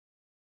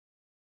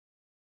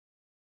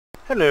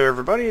Hello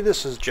everybody,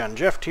 this is John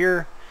Jeff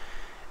here,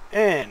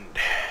 and,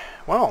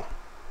 well,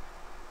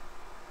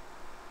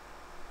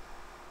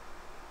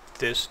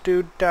 this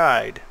dude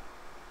died.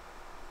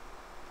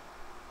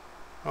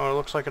 Oh, it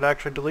looks like it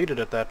actually deleted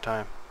at that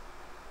time.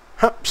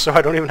 Huh, so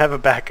I don't even have a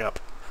backup.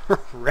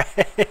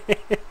 Right.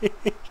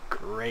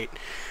 Great.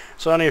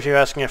 So any of you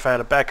asking if I had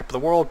a backup of the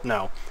world?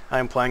 No.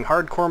 I'm playing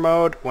hardcore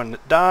mode. When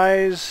it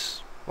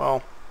dies,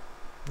 well,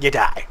 you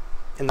die.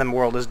 And then the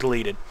world is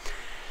deleted.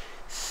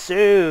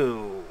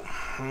 So,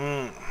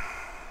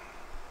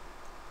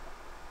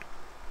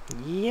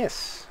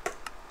 yes.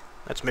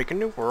 Let's make a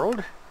new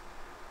world.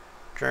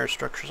 Generic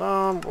structures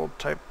on, world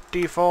type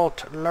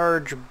default,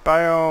 large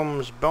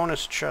biomes,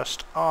 bonus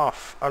chest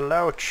off,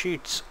 allow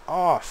cheats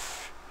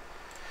off.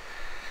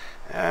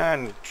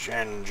 And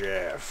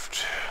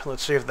Genjeft.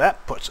 Let's see if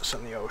that puts us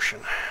in the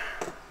ocean.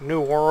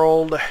 New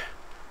world. We'll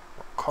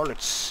call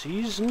it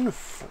season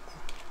 4.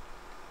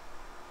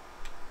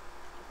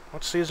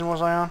 What season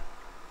was I on?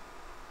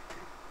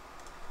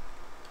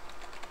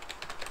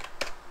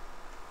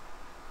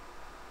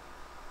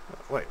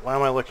 Wait, why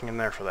am I looking in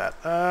there for that?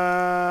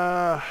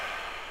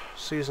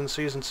 Season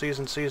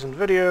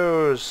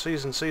videos.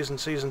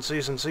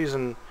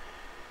 Season.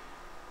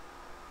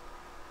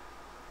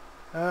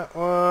 That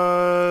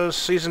was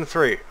season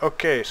 3.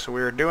 Okay, so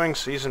we were doing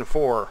season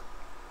 4.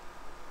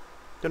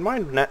 Did my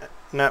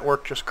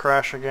network just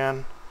crash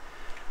again?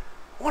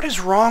 What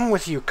is wrong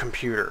with you,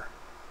 computer?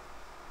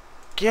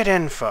 Get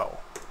info.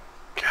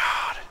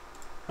 God.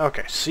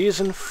 Okay,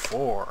 season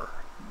 4.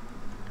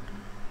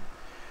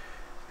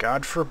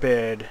 God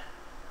forbid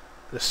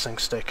this thing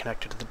stay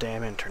connected to the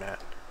damn internet.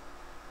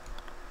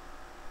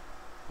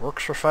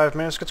 Works for 5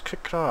 minutes, gets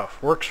kicked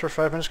off. Works for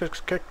 5 minutes,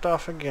 gets kicked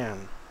off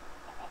again.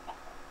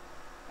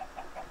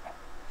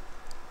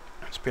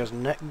 It's because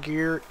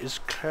Netgear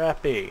is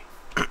crappy.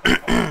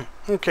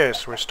 Okay,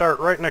 so we start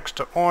right next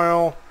to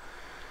oil.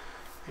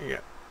 You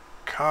got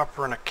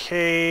copper in a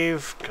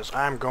cave, because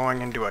I'm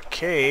going into a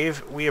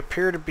cave. We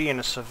appear to be in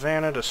a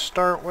savannah to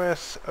start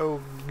with.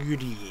 Oh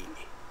goody.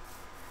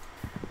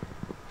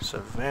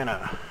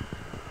 Savannah.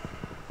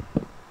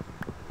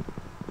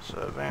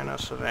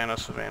 Savannah.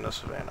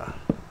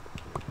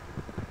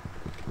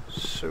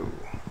 So.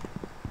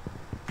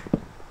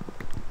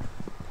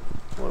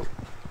 Whoa.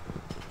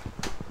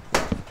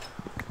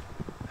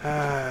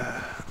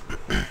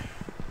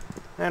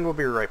 And we'll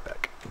be right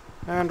back.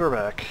 And we're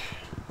back.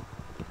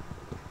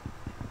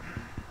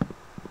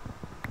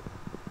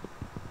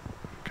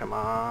 Come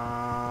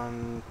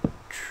on.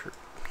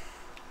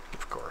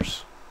 Of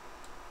course.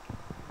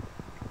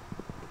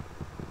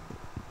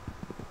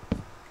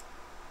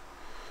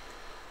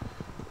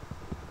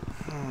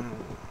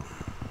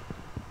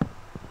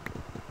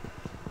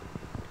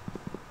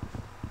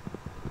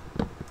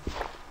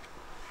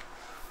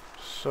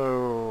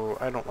 So,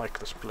 I don't like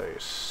this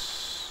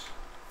place.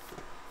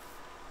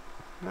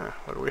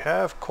 What do we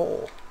have?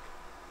 Coal.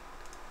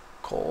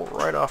 Coal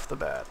right off the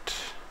bat.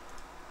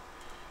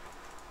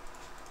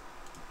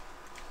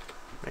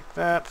 Make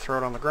that, throw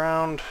it on the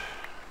ground.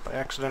 By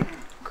accident,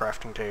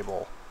 crafting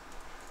table.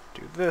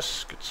 Do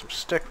this, get some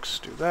sticks,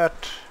 do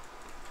that.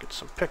 Get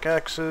some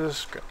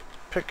pickaxes, grab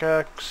a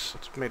pickaxe,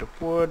 it's made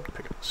of wood,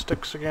 pick up the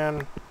sticks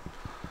again.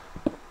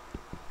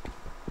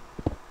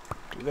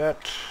 Do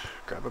that.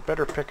 Grab a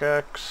better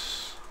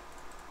pickaxe.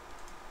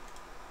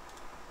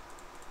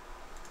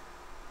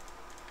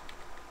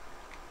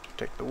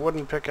 Take the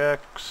wooden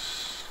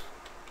pickaxe.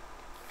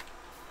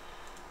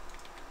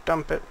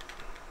 Dump it.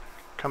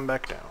 Come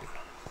back down.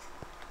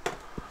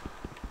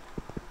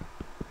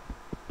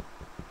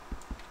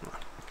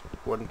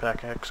 Wooden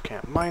pickaxe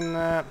can't mine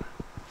that.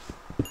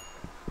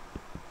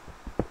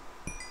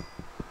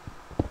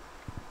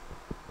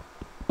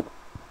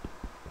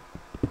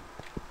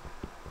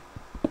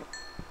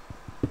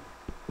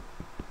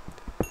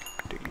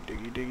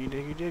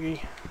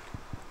 Diggy.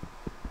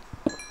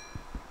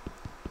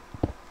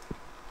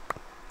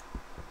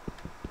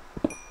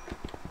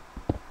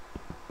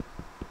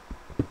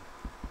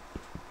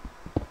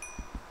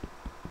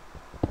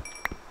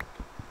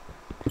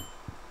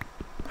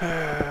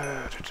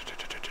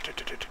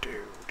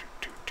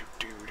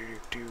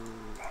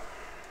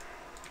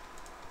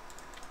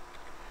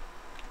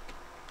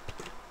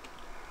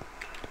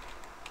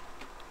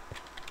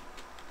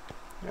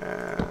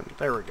 And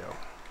there we go.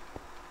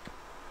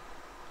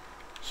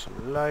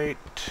 Some light.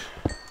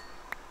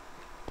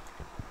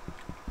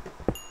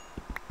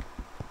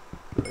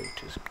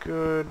 Light is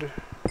good.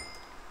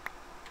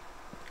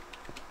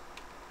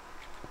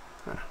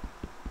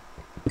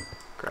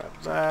 Grab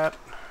that.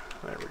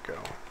 There we go.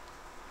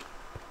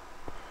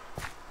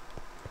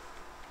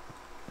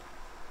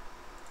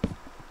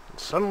 And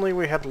suddenly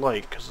we had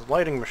light, because the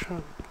lighting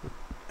machine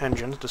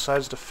engine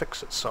decides to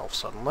fix itself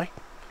suddenly.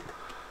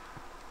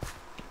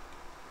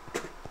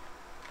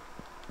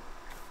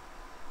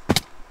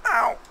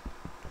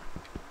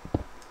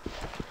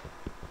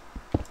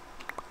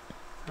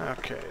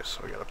 Okay,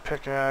 so we got a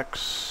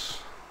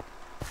pickaxe.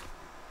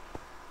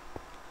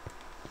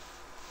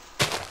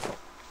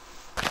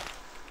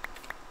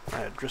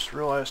 I just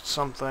realized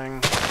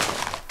something. I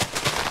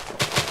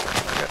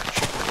got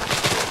chicken.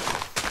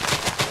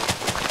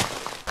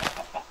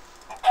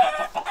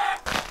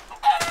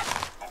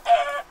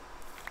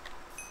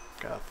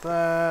 Got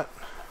that.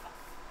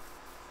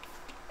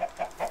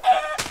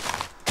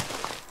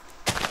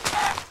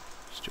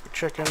 Stupid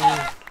chicken.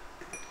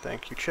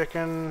 Thank you,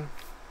 chicken.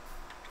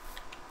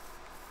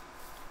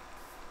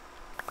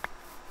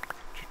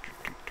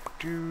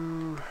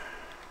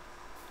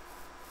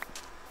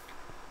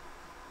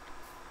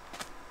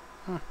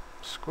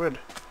 Squid.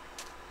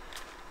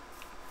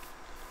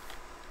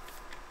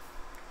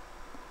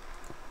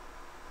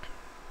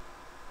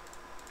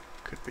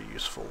 Could be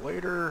useful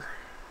later.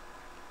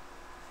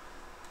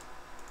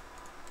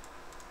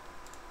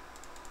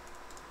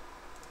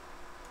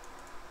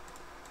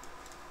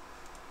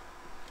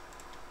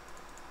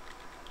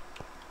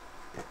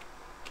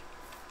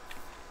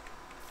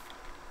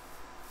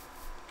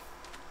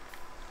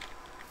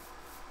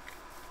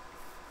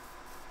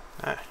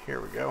 Ah, here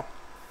we go.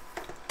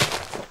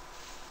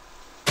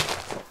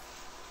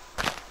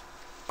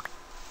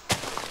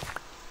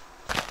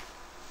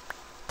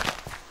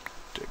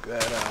 Dig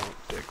that out,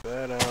 dig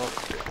that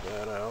out, dig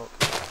that out.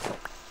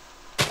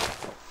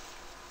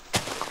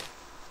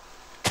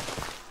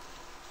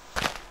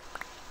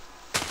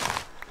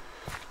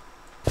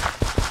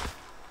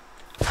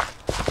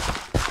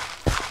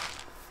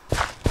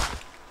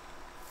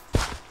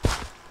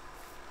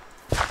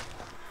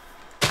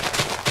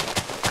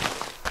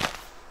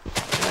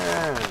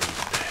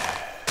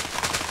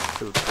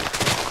 Food.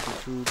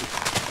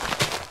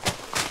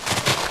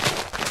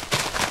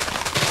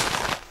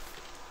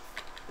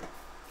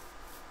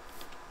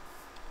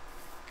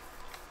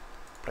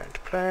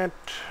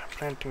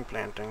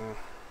 Planting.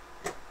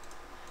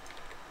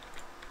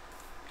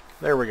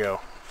 There we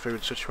go.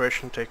 Food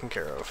situation taken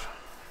care of.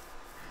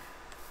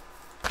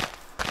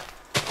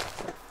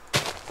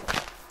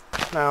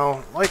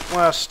 Now, like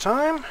last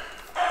time,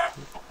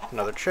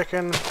 another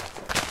chicken.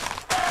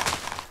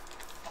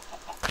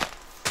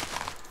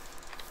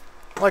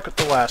 Like with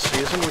the last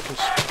season, we can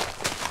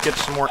get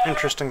some more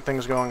interesting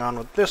things going on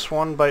with this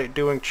one by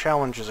doing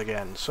challenges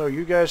again. So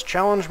you guys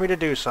challenge me to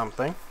do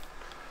something.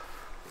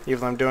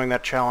 Even though I'm doing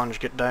that challenge,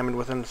 get diamond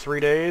within 3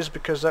 days,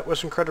 because that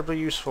was incredibly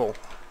useful.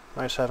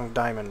 Nice having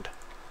diamond.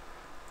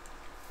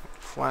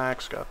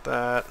 Flax, got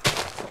that.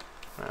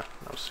 Ah,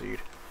 no seed.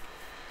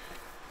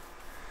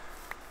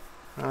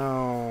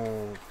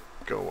 Oh,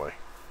 go away.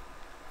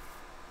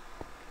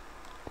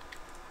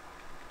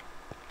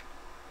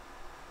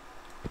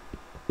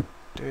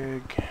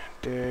 Dig.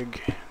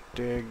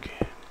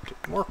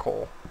 More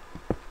coal.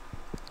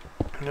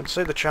 And I'd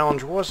say the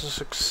challenge was a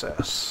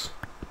success.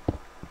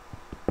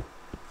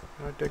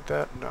 Did I dig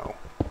that? No.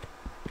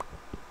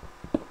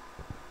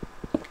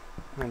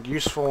 And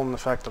useful in the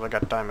fact that I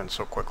got diamonds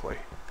so quickly.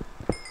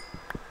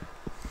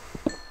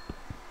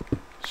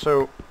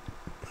 So,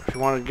 if you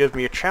want to give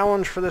me a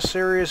challenge for this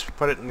series,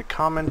 put it in the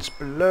comments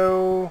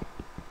below.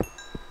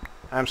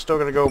 I'm still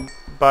going to go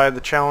by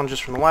the challenges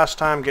from the last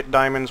time, get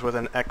diamonds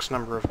within X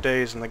number of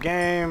days in the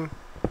game,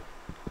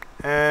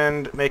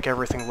 and make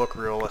everything look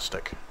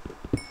realistic.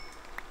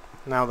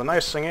 Now the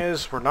nice thing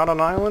is, we're not on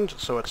an island,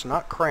 so it's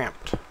not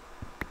cramped.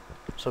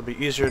 So it'll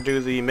be easier to do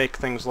the make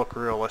things look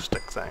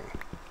realistic thing.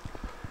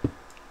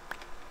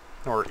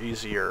 Or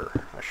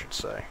easier, I should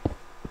say.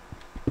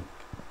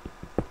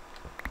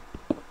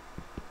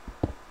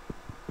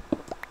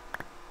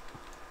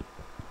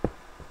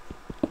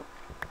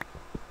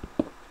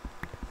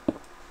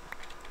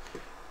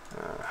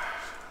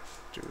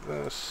 Do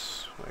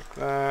this, like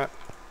that,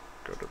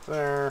 go to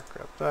there,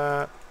 grab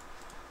that,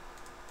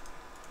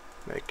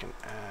 make an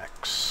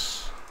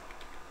axe.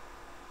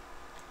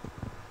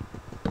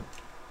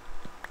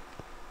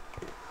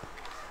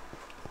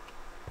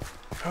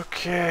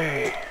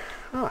 Okay,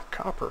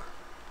 copper,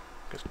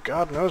 because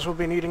God knows we'll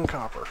be needing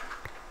copper.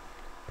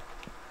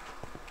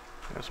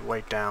 Let's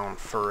way down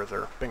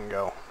further,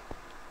 bingo,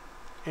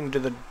 into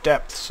the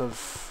depths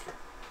of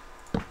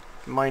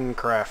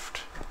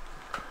Minecraft.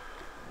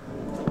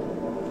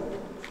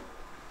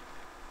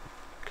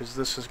 Because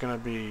this is going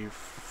to be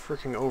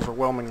freaking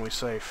overwhelmingly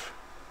safe.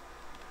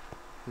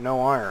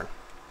 No iron.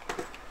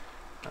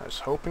 I was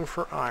hoping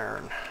for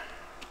iron.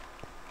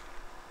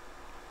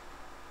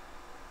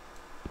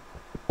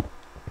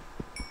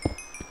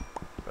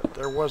 But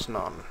there was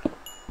none.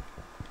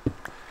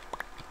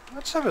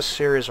 Let's have a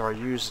series where I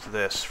use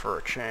this for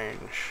a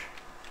change.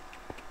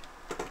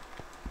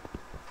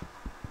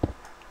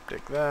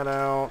 Dig that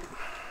out.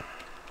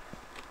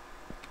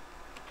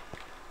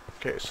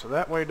 Okay, so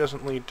that way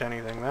doesn't lead to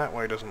anything, that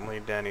way doesn't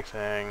lead to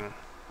anything.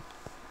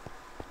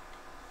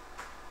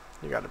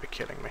 You gotta be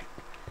kidding me.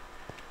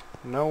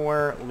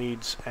 Nowhere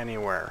leads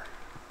anywhere.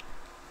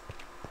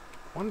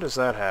 When does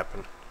that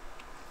happen?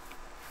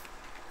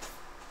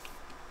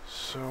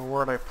 So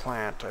where'd I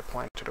plant? I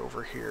planted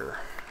over here.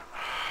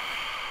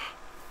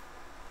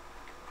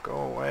 Go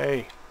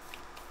away.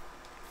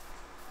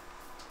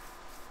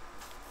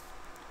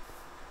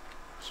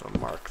 So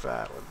mark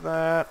that with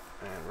that,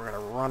 and we're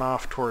going to run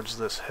off towards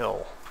this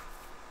hill.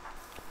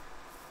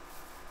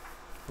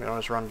 We can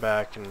always run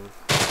back and...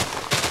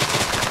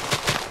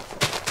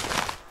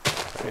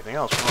 anything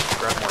else? We can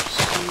grab more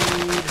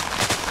seed.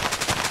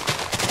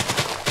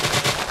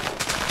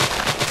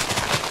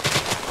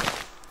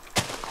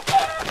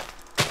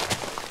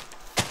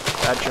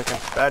 Bad chicken.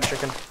 Bad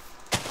chicken.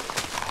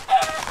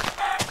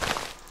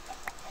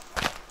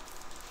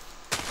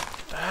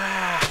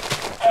 Ah.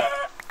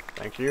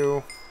 Thank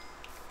you.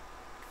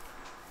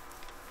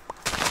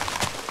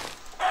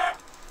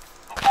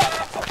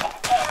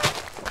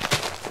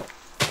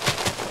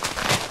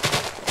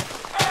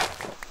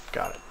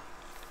 Got it.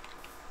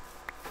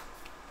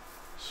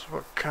 So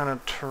what kind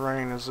of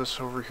terrain is this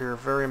over here?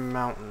 Very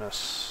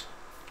mountainous.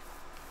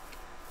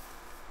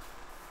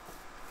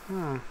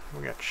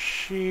 We got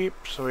sheep,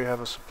 so we have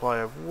a supply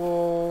of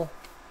wool.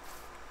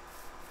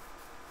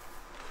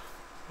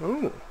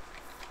 Ooh.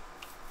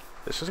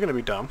 This is going to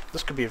be dumb.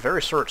 This could be a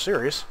very short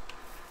series.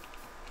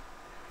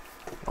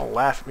 Don't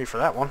laugh at me for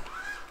that one.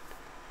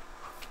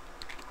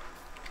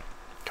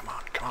 Come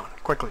on, come on.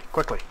 Quickly,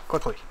 quickly,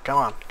 quickly. Come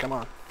on, come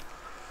on.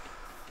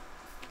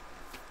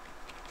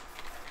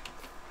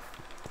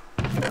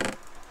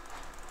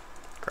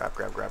 Grab,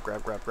 grab, grab,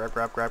 grab, grab, grab,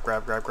 grab, grab,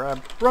 grab, grab,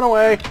 grab. Run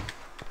away!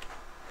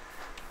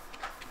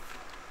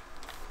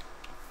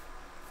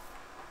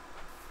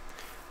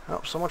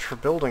 Oh, so much for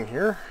building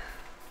here.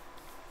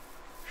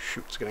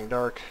 Shoot, it's getting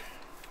dark.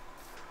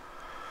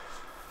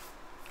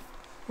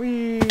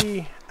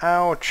 Whee!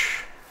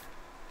 Ouch!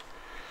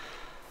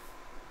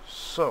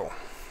 So,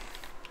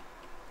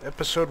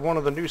 episode 1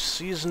 of the new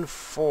season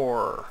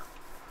 4.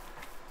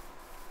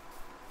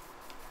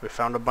 We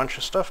found a bunch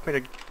of stuff, made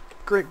a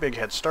great big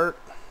head start.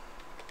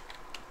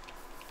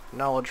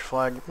 Knowledge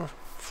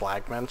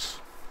fragments,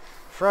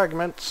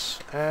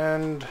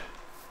 and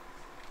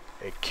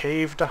a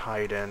cave to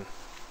hide in.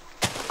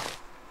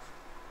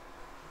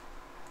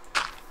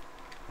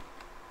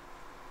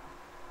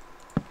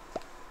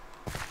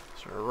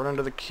 So we'll run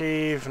into the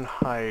cave and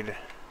hide.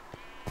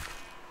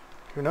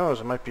 Who knows,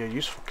 it might be a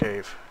useful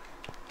cave.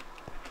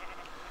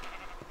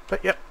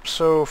 But yep,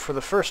 so for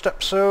the first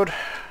episode,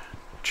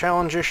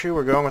 challenge issue,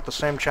 we're going with the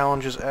same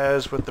challenges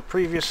as with the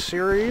previous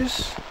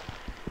series.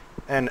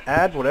 And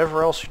add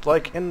whatever else you'd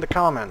like in the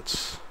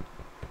comments.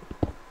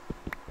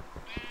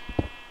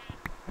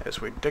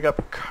 As we dig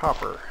up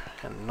copper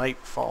and night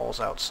falls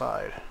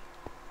outside.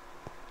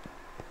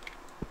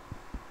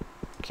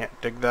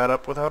 Can't dig that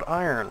up without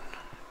iron.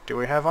 Do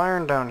we have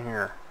iron down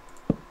here?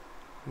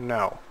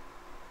 No.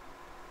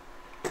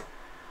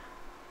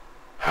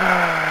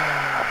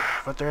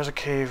 But there's a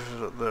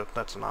cave.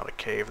 That's not a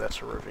cave,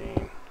 that's a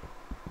ravine.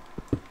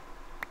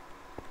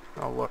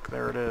 Oh look,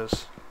 there it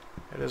is.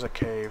 It is a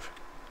cave.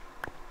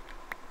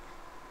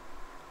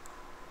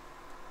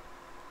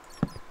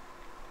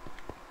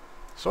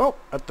 So,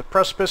 at the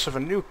precipice of a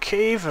new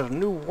cave, of a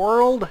new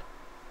world,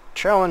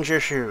 challenge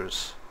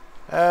issues.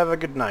 Have a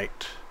good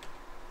night.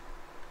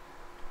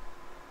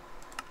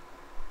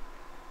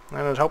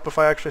 And it'd help if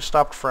I actually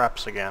stopped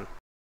fraps again.